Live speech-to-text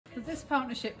This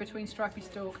partnership between Stripey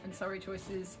Stalk and Surrey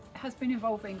Choices has been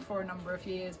evolving for a number of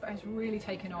years, but has really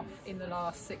taken off in the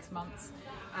last 6 months,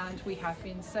 and we have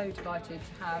been so delighted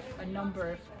to have a number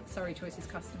of Surrey Choices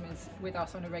customers with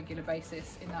us on a regular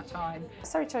basis in that time.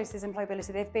 Surrey Choices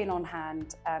EmployAbility, they've been on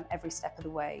hand every step of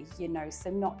the way, you know, so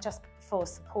not just for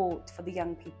support for the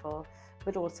young people,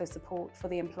 but also support for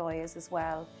the employers as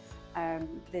well.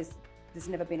 There's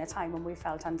never been a time when we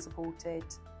felt unsupported.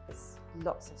 There's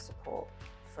lots of support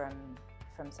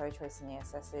from Surrey Choice and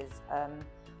ESS's.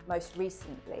 Most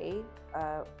recently,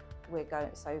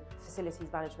 so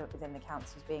facilities management within the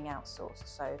council is being outsourced.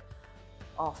 So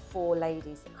our 4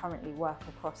 ladies that currently work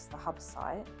across the hub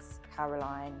sites,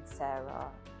 Caroline,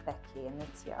 Sarah, Becky and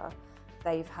Nitya,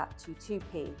 they've had to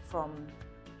 2P from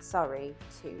Surrey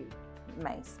to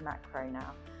Mace, Macro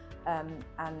now.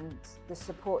 And the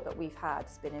support that we've had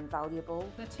has been invaluable.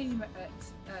 The team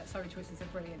at Surrey Choices are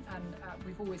brilliant, and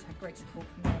we've always had great support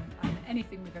from them, and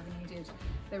anything we've ever needed,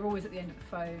 they're always at the end of the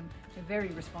phone. They're very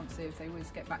responsive, they always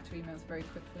get back to emails very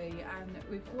quickly,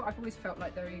 and I've always felt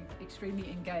like they're extremely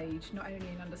engaged, not only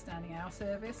in understanding our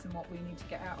service and what we need to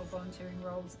get out of volunteering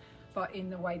roles, but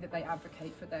in the way that they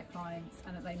advocate for their clients,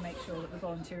 and that they make sure that the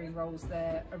volunteering roles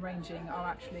they're arranging are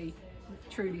actually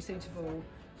truly suitable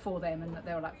for them, and that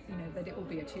they'll, you know, that it will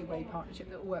be a two-way partnership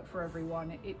that will work for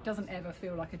everyone. It doesn't ever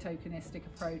feel like a tokenistic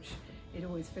approach. It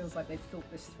always feels like they've thought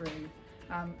this through,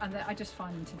 and I just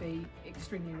find them to be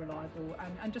extremely reliable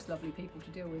and just lovely people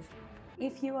to deal with.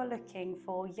 If you are looking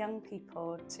for young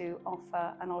people to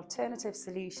offer an alternative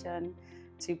solution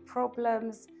to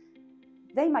problems,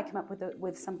 they might come up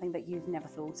with something that you've never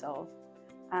thought of.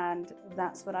 And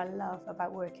that's what I love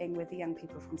about working with the young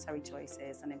people from Surrey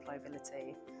Choices and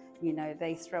EmployAbility. You know,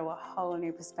 they throw a whole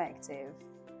new perspective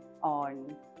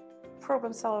on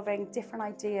problem solving, different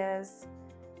ideas.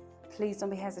 Please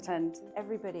don't be hesitant.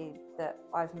 Everybody that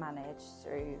I've managed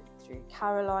through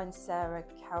Caroline, Sarah,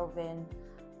 Calvin,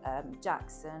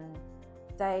 Jackson,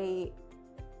 they've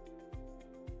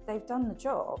done the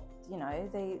job. You know,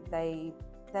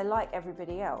 they're like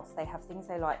everybody else. They have things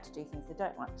they like to do, things they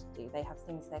don't like to do. They have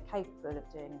things they're capable of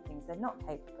doing and things they're not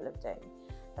capable of doing.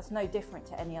 That's no different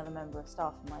to any other member of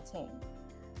staff in my team.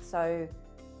 So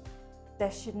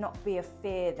there should not be a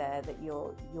fear there that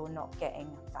you're not getting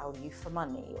value for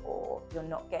money, or you're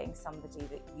not getting somebody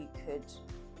that you could.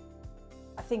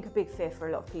 I think a big fear for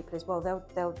a lot of people is, well,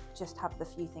 they'll just have the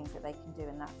few things that they can do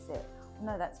and that's it.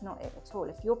 No, that's not it at all.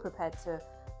 If you're prepared to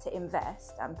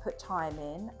invest and put time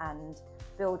in and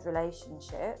build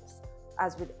relationships,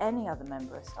 as with any other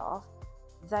member of staff,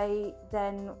 they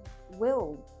then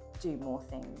will do more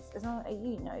things. As long as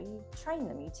you train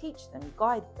them, you teach them, you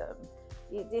guide them.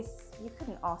 You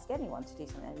couldn't ask anyone to do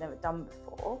something they've never done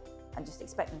before and just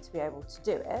expect them to be able to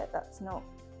do it. That's not,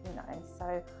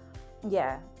 so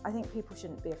yeah, I think people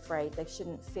shouldn't be afraid. They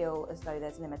shouldn't feel as though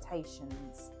there's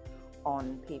limitations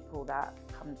on people that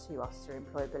come to us through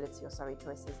EmployAbility or Surrey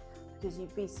Choices, because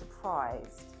you'd be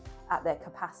surprised at their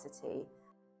capacity